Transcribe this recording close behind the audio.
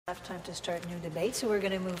Have time to start new debate, so we're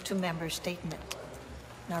going to move to member statement.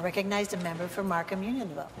 Now recognize the member for Markham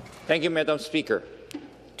Unionville. Thank you, Madam Speaker.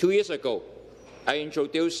 2 years ago, I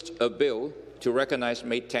introduced a bill to recognize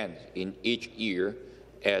May 10th in each year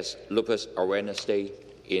as Lupus Awareness Day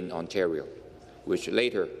in Ontario, which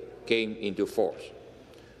later came into force.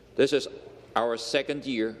 This is our second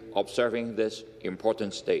year observing this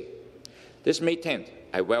important day. This May 10th,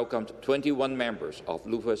 I welcomed 21 members of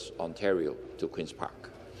Lupus Ontario to Queen's Park.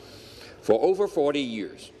 For over 40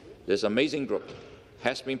 years, this amazing group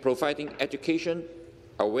has been providing education,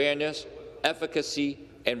 awareness, advocacy,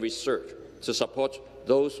 and research to support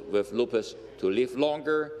those with lupus to live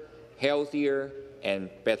longer, healthier,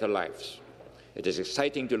 and better lives. It is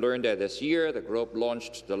exciting to learn that this year the group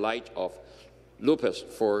launched the Light of Lupus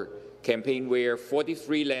for campaign where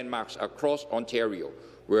 43 landmarks across Ontario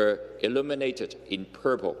were illuminated in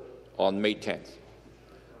purple on May 10th.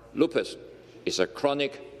 Lupus is a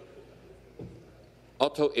chronic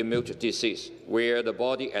autoimmune disease where the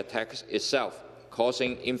body attacks itself,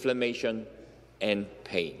 causing inflammation and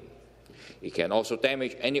pain. It can also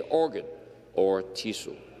damage any organ or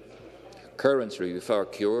tissue. Currently, without a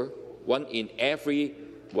cure, 1 in every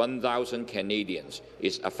 1,000 Canadians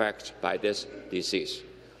is affected by this disease.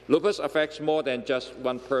 Lupus affects more than just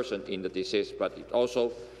one person in the disease, but it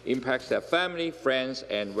also impacts their family, friends,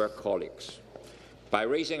 and work colleagues. By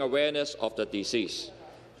raising awareness of the disease,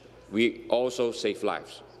 we also save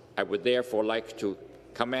lives. I would therefore like to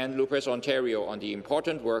commend Lupus Ontario on the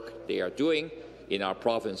important work they are doing in our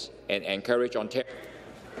province and encourage Ontario.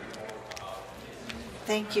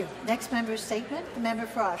 Thank you. Next member's statement, the member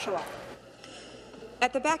for Oshawa.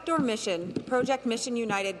 At the Backdoor Mission, Project Mission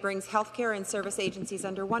United brings healthcare and service agencies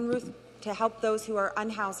under one roof to help those who are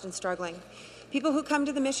unhoused and struggling. People who come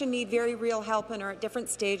to the mission need very real help and are at different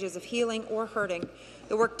stages of healing or hurting.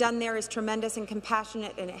 The work done there is tremendous and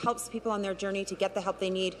compassionate, and it helps people on their journey to get the help they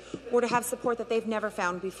need or to have support that they've never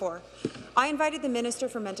found before. I invited the Minister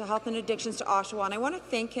for Mental Health and Addictions to Oshawa, and I want to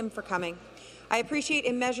thank him for coming. I appreciate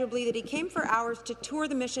immeasurably that he came for hours to tour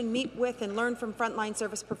the mission, meet with and learn from frontline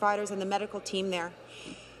service providers and the medical team there.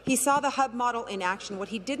 He saw the hub model in action. What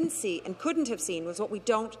he didn't see and couldn't have seen was what we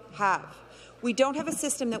don't have. We don't have a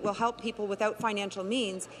system that will help people without financial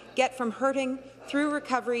means get from hurting through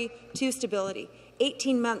recovery to stability.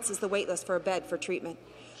 18 months is the waitlist for a bed for treatment.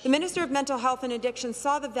 The Minister of Mental Health and Addiction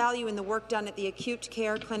saw the value in the work done at the acute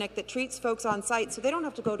care clinic that treats folks on site so they don't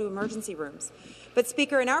have to go to emergency rooms. But,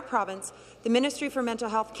 Speaker, in our province, the Ministry for Mental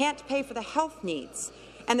Health can't pay for the health needs,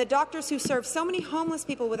 and the doctors who serve so many homeless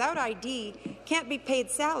people without ID can't be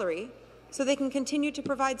paid salary so they can continue to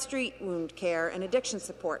provide street wound care and addiction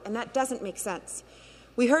support, and that doesn't make sense.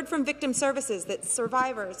 We heard from Victim Services that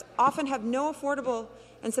survivors often have no affordable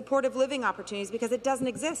and supportive living opportunities because it doesn't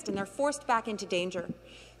exist, and they're forced back into danger.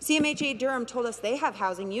 CMHA Durham told us they have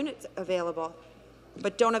housing units available,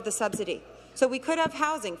 but don't have the subsidy. So we could have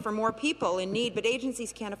housing for more people in need, but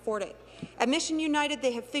agencies can't afford it. At Mission United,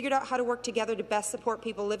 they have figured out how to work together to best support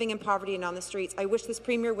people living in poverty and on the streets. I wish this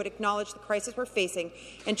Premier would acknowledge the crisis we're facing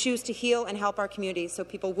and choose to heal and help our communities so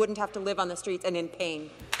people wouldn't have to live on the streets and in pain.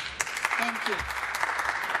 Thank you.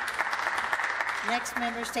 Next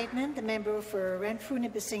member statement, the member for Renfrew,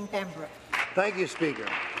 Nipissing, Pembroke. Thank you, Speaker.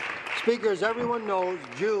 Speaker, as everyone knows,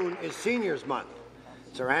 June is Seniors Month.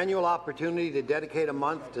 It's our annual opportunity to dedicate a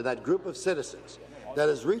month to that group of citizens that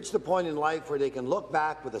has reached the point in life where they can look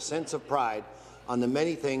back with a sense of pride on the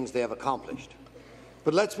many things they have accomplished.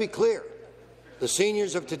 But let's be clear, the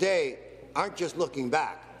seniors of today aren't just looking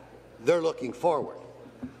back, they're looking forward.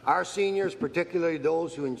 Our seniors, particularly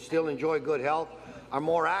those who still enjoy good health, are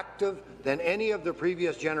more active than any of the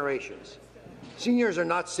previous generations. Seniors are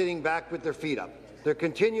not sitting back with their feet up. They're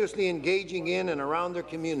continuously engaging in and around their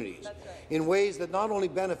communities in ways that not only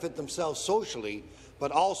benefit themselves socially,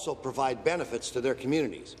 but also provide benefits to their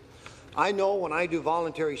communities. I know when I do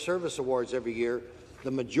voluntary service awards every year,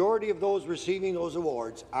 the majority of those receiving those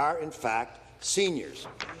awards are, in fact, seniors,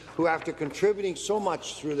 who, after contributing so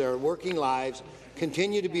much through their working lives,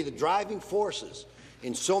 continue to be the driving forces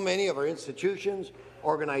in so many of our institutions,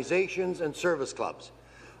 organizations, and service clubs.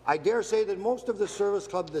 I dare say that most of the service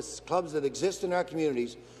clubs that exist in our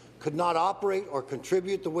communities could not operate or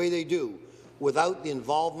contribute the way they do without the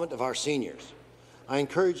involvement of our seniors. I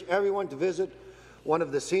encourage everyone to visit one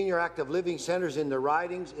of the senior active living centres in their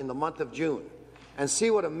ridings in the month of June and see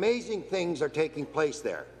what amazing things are taking place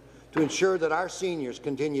there to ensure that our seniors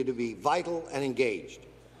continue to be vital and engaged.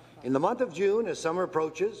 In the month of June, as summer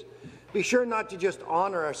approaches, be sure not to just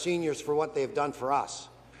honour our seniors for what they have done for us,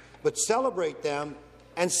 but celebrate them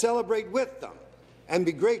and celebrate with them, and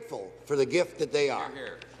be grateful for the gift that they are.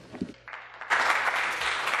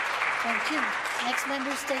 Thank you. Next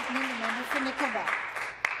member statement, the member for Nickelback.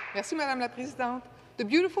 Merci, Madame la Présidente. The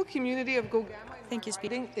beautiful community of Gogama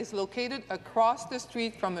is located across the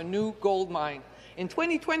street from a new gold mine. In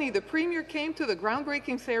 2020, the Premier came to the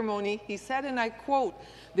groundbreaking ceremony. He said, and I quote,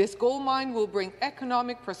 "This gold mine will bring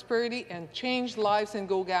economic prosperity and change lives in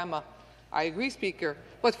Gogama." I agree, Speaker.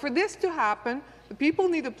 But for this to happen, the people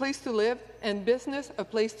need a place to live and business a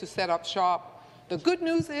place to set up shop. The good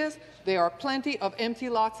news is there are plenty of empty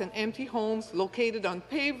lots and empty homes located on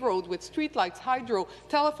paved roads with streetlights, hydro,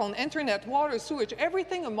 telephone, internet, water, sewage,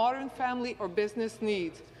 everything a modern family or business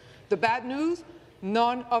needs. The bad news?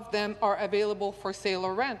 None of them are available for sale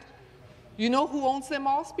or rent. You know who owns them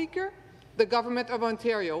all, Speaker? The Government of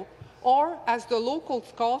Ontario, or as the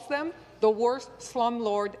locals call them, the worst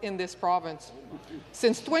slumlord in this province.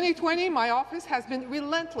 Since 2020, my office has been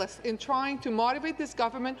relentless in trying to motivate this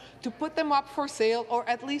government to put them up for sale or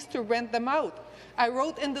at least to rent them out. I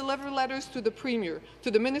wrote and delivered letters to the Premier,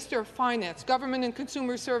 to the Minister of Finance, Government and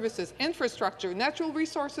Consumer Services, Infrastructure, Natural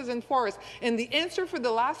Resources and Forests, and the answer for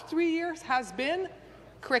the last 3 years has been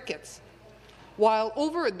crickets. While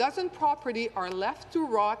over a dozen properties are left to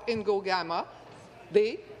rot in Gogama,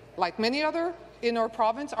 they, like many other in our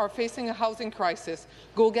province, are facing a housing crisis.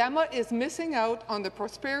 Gogama is missing out on the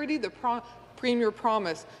prosperity the Premier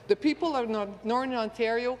promised. The people of Northern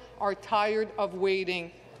Ontario are tired of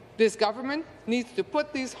waiting. This government needs to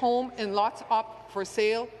put these homes and lots up for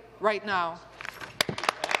sale right now.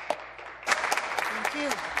 Thank you.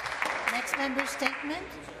 Next member statement,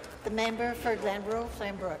 the member for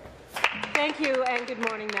Glenborough-Flamborough. Thank you, and good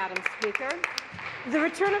morning, Madam Speaker. The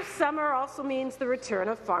return of summer also means the return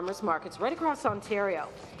of farmers' markets right across Ontario.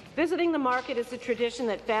 Visiting the market is a tradition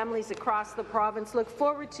that families across the province look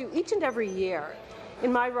forward to each and every year.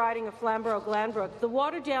 In my riding of Flamborough-Glanbrook, the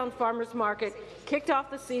watered-down farmers' market kicked off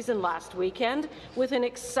the season last weekend with an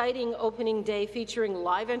exciting opening day featuring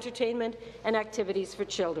live entertainment and activities for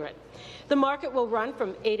children. The market will run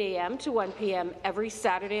from 8 a.m. to 1 p.m. every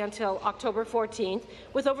Saturday until October 14th,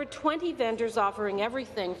 with over 20 vendors offering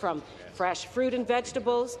everything from fresh fruit and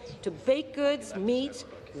vegetables to baked goods, meat,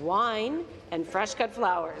 wine, and fresh-cut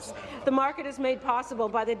flowers. The market is made possible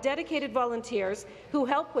by the dedicated volunteers who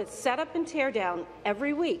help with setup and teardown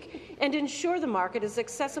every week and ensure the market is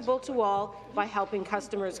accessible to all by helping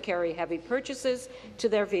customers carry heavy purchases to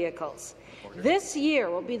their vehicles. This year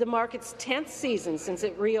will be the market's 10th season since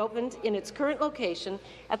it reopened in its current location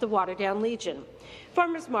at the Waterdown Legion.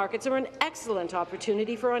 Farmers markets are an excellent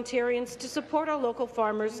opportunity for Ontarians to support our local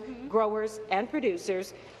farmers, growers and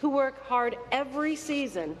producers who work hard every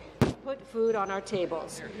season to put food on our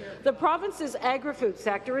tables. The province's agri-food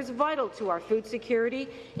sector is vital to our food security.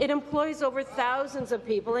 It employs over thousands of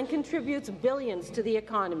people and contributes billions to the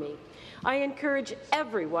economy. I encourage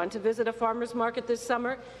everyone to visit a farmers market this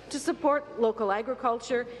summer to support local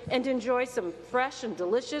agriculture and enjoy some fresh and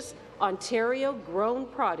delicious Ontario-grown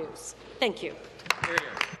produce. Thank you. Thank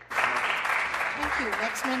you.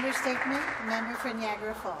 Next member statement, the member for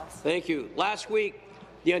Niagara Falls. Thank you. Last week,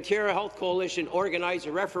 the Ontario Health Coalition organized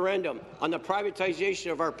a referendum on the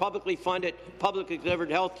privatization of our publicly funded, publicly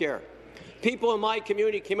delivered health care. People in my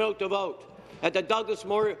community came out to vote. At the Douglas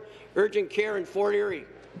Moore Urgent Care in Fort Erie,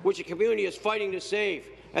 which the community is fighting to save,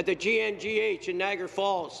 at the GNGH in Niagara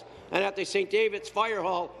Falls, and at the St. David's Fire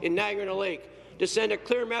Hall in Niagara-on-the-Lake, to send a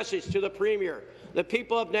clear message to the Premier. The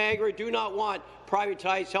people of Niagara do not want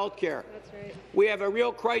privatized health care. Right. We have a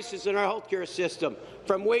real crisis in our health care system,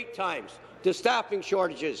 from wait times to staffing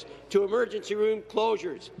shortages to emergency room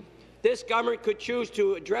closures. This government could choose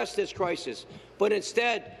to address this crisis, but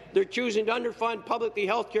instead they're choosing to underfund publicly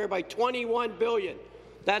health care by $21 billion.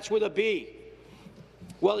 That's with a B.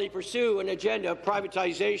 While they pursue an agenda of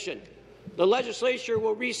privatization. The legislature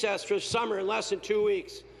will recess for summer in less than 2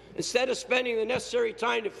 weeks. Instead of spending the necessary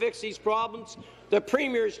time to fix these problems, the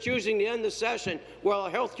Premier is choosing to end the session while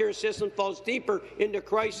our healthcare system falls deeper into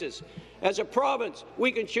crisis. As a province,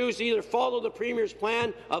 we can choose to either follow the Premier's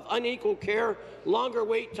plan of unequal care, longer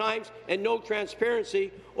wait times, and no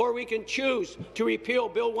transparency, or we can choose to repeal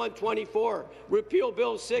Bill 124, repeal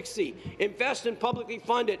Bill 60, invest in publicly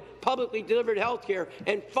funded, publicly delivered health care,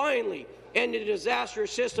 and finally end the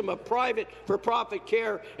disastrous system of private for-profit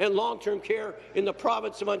care and long-term care in the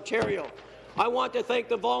province of Ontario. I want to thank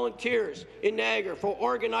the volunteers in Niagara for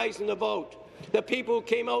organizing the vote, the people who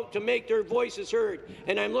came out to make their voices heard,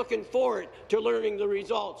 and I'm looking forward to learning the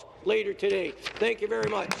results later today. Thank you very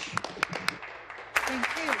much. Thank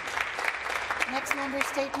you. Next member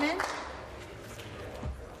statement,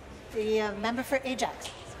 the member for Ajax.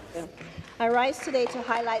 I rise today to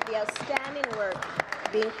highlight the outstanding work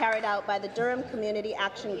being carried out by the Durham Community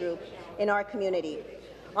Action Group in our community.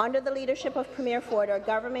 Under the leadership of Premier Ford, our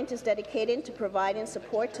government is dedicated to providing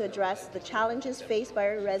support to address the challenges faced by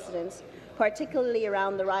our residents, particularly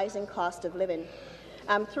around the rising cost of living.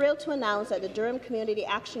 I'm thrilled to announce that the Durham Community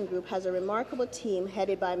Action Group has a remarkable team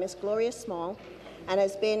headed by Ms. Gloria Small and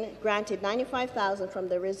has been granted $95,000 from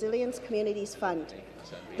the Resilience Communities Fund.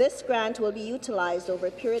 This grant will be utilized over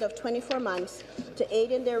a period of 24 months to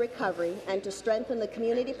aid in their recovery and to strengthen the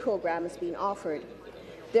community programs being offered.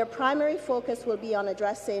 Their primary focus will be on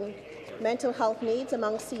addressing mental health needs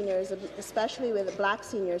among seniors, especially with Black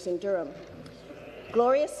seniors in Durham.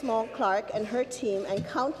 Gloria Small Clark and her team and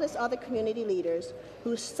countless other community leaders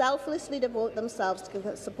who selflessly devote themselves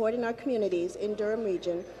to supporting our communities in Durham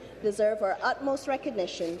region deserve our utmost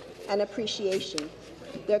recognition and appreciation.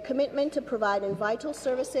 Their commitment to providing vital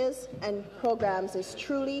services and programs is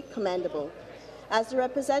truly commendable. As the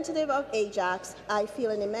representative of Ajax, I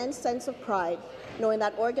feel an immense sense of pride knowing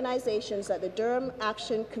that organizations like the Durham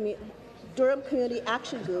Community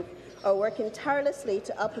Action Group are working tirelessly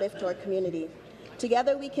to uplift our community.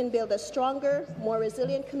 Together we can build a stronger, more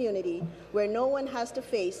resilient community where no one has to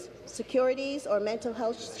face securities or mental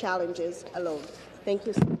health challenges alone. Thank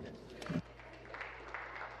you. Thank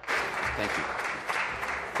you.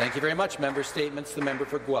 Thank you very much. Member statements. The member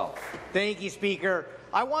for Guelph. Thank you, Speaker.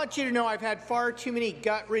 I want you to know I've had far too many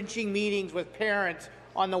gut-wrenching meetings with parents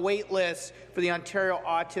on the wait list for the Ontario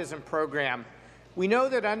Autism Program. We know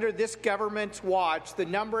that under this government's watch, the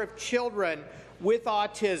number of children with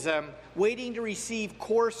autism waiting to receive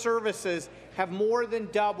core services have more than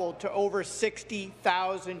doubled to over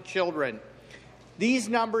 60,000 children. These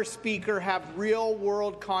numbers, Speaker, have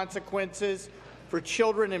real-world consequences for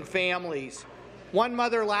children and families. One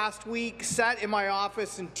mother last week sat in my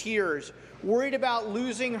office in tears, worried about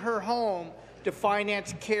losing her home to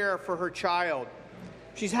finance care for her child.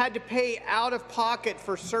 She's had to pay out of pocket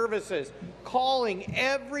for services, calling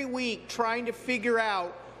every week trying to figure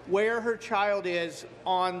out where her child is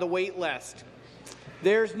on the wait list.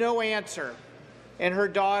 There's no answer, and her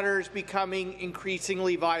daughter's becoming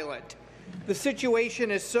increasingly violent. The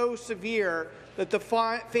situation is so severe that the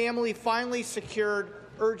family finally secured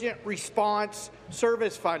urgent response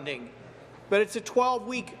service funding, but it's a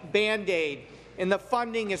 12-week Band-Aid, and the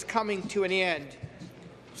funding is coming to an end.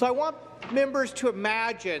 So I want members to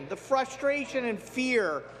imagine the frustration and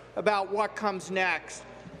fear about what comes next,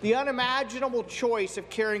 the unimaginable choice of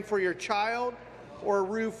caring for your child or a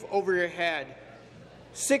roof over your head.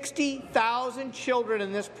 60,000 children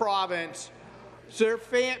in this province, their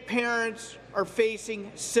parents are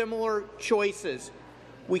facing similar choices.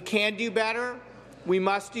 We can do better. We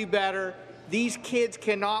must do better. These kids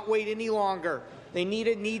cannot wait any longer. They need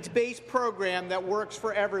a needs-based program that works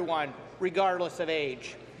for everyone, regardless of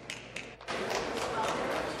age.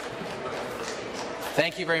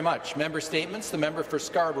 Thank you very much. Member statements. The member for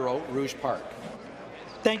Scarborough, Rouge Park.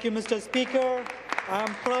 Thank you, Mr. Speaker. I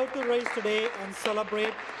am proud to rise today and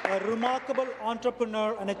celebrate a remarkable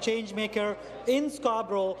entrepreneur and a change maker in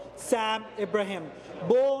Scarborough, Sam Ibrahim.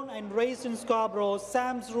 Born and raised in Scarborough,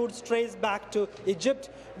 Sam's roots trace back to Egypt,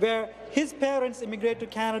 where his parents immigrated to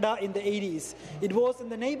Canada in the 80s. It was in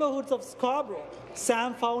the neighborhoods of Scarborough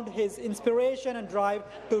Sam found his inspiration and drive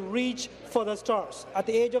to reach for the stars. At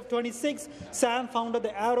the age of 26, Sam founded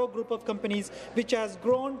the Arrow Group of companies, which has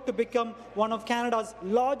grown to become one of Canada's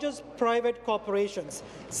largest private corporations.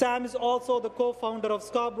 Sam is also the co-founder of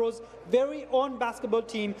Scarborough's very own basketball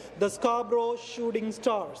team, the Scarborough Shooting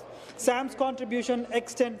Stars. Sam's contribution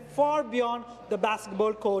extends far beyond the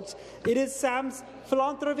basketball courts. It is Sam's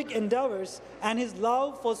philanthropic endeavors and his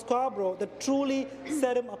love for Scarborough that truly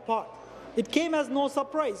set him apart. It came as no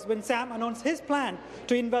surprise when Sam announced his plan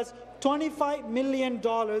to invest $25 million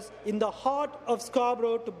in the heart of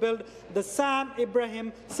Scarborough to build the Sam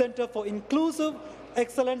Ibrahim Centre for Inclusive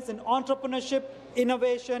Excellence in Entrepreneurship,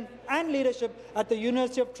 Innovation and Leadership at the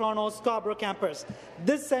University of Toronto Scarborough campus.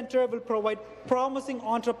 This centre will provide promising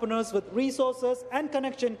entrepreneurs with resources and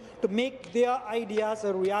connection to make their ideas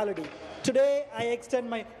a reality. Today, I extend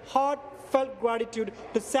my heartfelt gratitude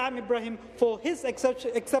to Sam Ibrahim for his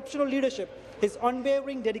exceptional leadership, his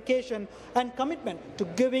unwavering dedication and commitment to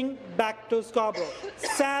giving back to Scarborough.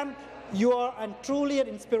 Sam, you are truly an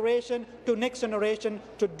inspiration to next generation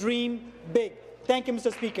to dream big. Thank you,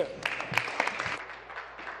 Mr. Speaker.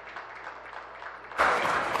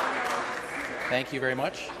 Thank you very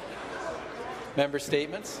much. Member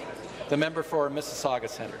statements. The member for Mississauga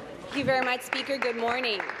Centre. Thank you very much, Speaker. Good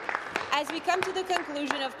morning. As we come to the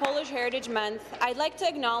conclusion of Polish Heritage Month, I'd like to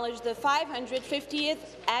acknowledge the 550th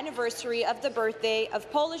anniversary of the birthday of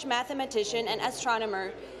Polish mathematician and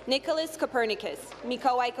astronomer Nicholas Copernicus,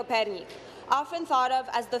 Mikołaj Kopernik. Often thought of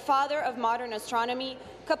as the father of modern astronomy,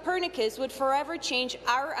 Copernicus would forever change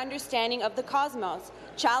our understanding of the cosmos,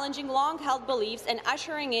 challenging long-held beliefs and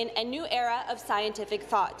ushering in a new era of scientific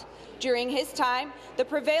thought. During his time, the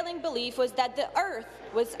prevailing belief was that the Earth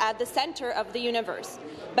was at the center of the universe.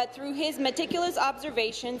 But through his meticulous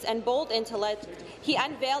observations and bold intellect, he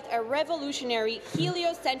unveiled a revolutionary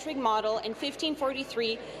heliocentric model in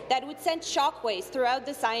 1543 that would send shockwaves throughout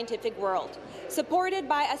the scientific world. Supported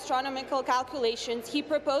by astronomical calculations, he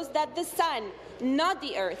proposed that the Sun, not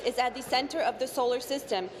the Earth, is at the center of the solar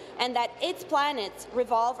system and that its planets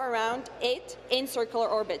revolve around it in circular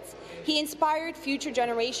orbits. He inspired future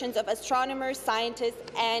generations of astronomers,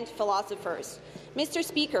 scientists, and philosophers. Mr.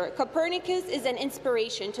 Speaker, Copernicus is an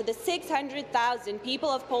inspiration to the 600,000 people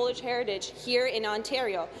of Polish heritage here in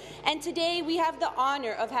Ontario. And today we have the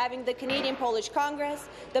honour of having the Canadian-Polish Congress,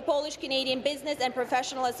 the Polish-Canadian Business and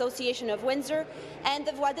Professional Association of Windsor, and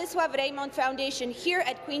the Władysław Reymont Foundation here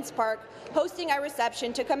at Queen's Park hosting a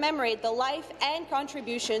reception to commemorate the life and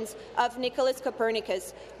contributions of Nicholas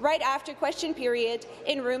Copernicus right after question period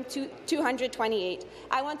in room 228.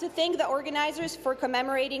 I want to thank the organizers for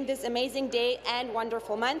commemorating this amazing day and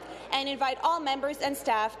wonderful month, and invite all members and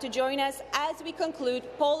staff to join us as we conclude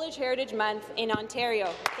Polish Heritage Month in Ontario.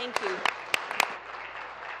 Thank you.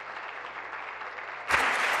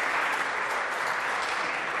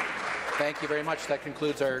 Thank you very much. That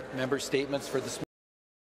concludes our member statements for this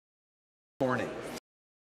morning.